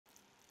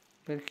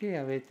Perché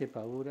avete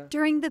paura?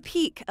 During the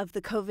peak of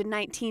the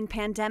COVID-19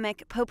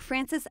 pandemic, Pope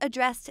Francis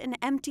addressed an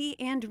empty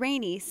and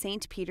rainy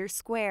St. Peter's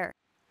Square.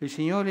 Il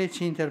Signore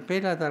ci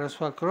interpella dalla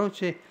sua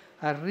croce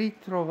a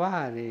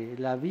ritrovare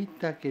la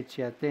vita che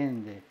ci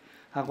attende,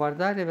 a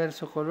guardare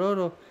verso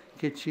coloro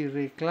che ci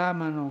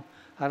reclamano,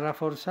 a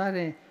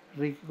rafforzare,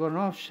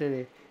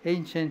 riconoscere e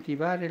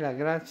incentivare la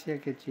grazia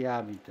che ci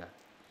abita.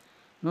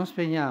 Non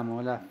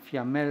spegniamo la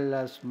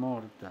fiammella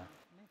smorta.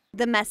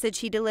 The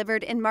message he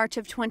delivered in March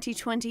of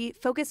 2020,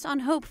 focused on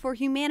hope for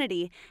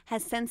humanity,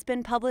 has since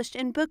been published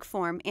in book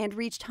form and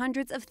reached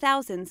hundreds of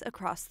thousands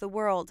across the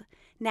world.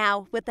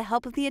 Now, with the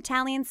help of the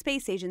Italian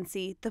Space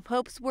Agency, the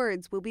Pope's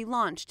words will be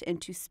launched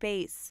into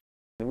space.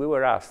 We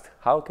were asked,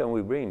 how can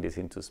we bring this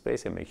into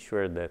space and make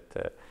sure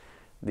that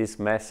this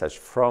message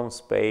from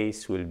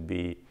space will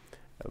be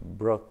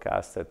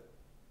broadcasted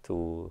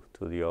to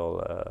the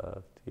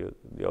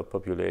whole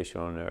population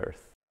on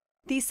Earth?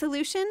 The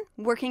solution?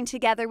 Working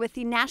together with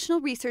the National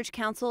Research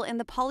Council and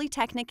the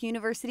Polytechnic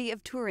University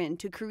of Turin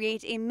to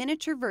create a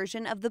miniature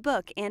version of the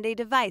book and a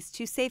device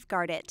to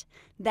safeguard it.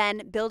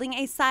 Then, building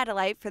a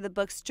satellite for the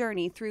book's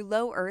journey through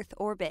low Earth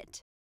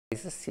orbit.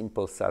 It's a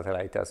simple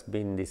satellite has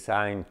been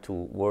designed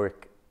to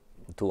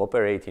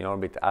operate in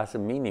orbit as a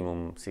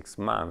minimum 6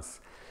 months.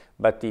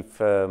 But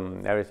if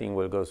everything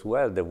goes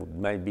well, there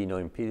might be no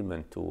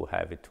impediment to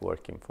have it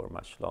working for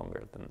much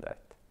longer than that.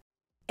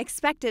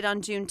 Expected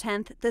on June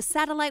 10th, the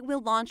satellite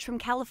will launch from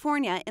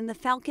California in the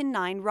Falcon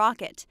 9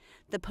 rocket.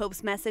 The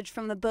Pope's message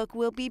from the book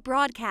will be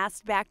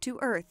broadcast back to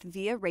Earth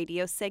via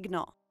radio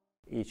signal.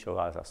 Each of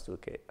us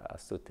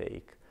has to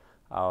take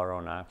our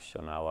own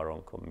action, our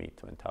own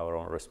commitment, our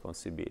own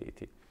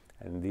responsibility.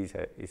 And this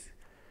is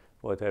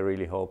what I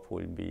really hope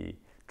will be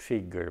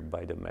triggered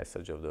by the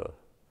message of the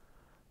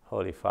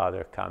Holy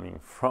Father coming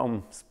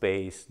from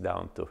space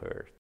down to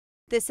Earth.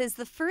 This is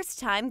the first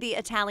time the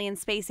Italian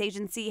Space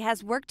Agency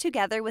has worked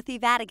together with the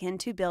Vatican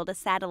to build a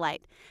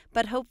satellite,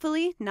 but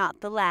hopefully not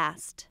the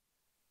last.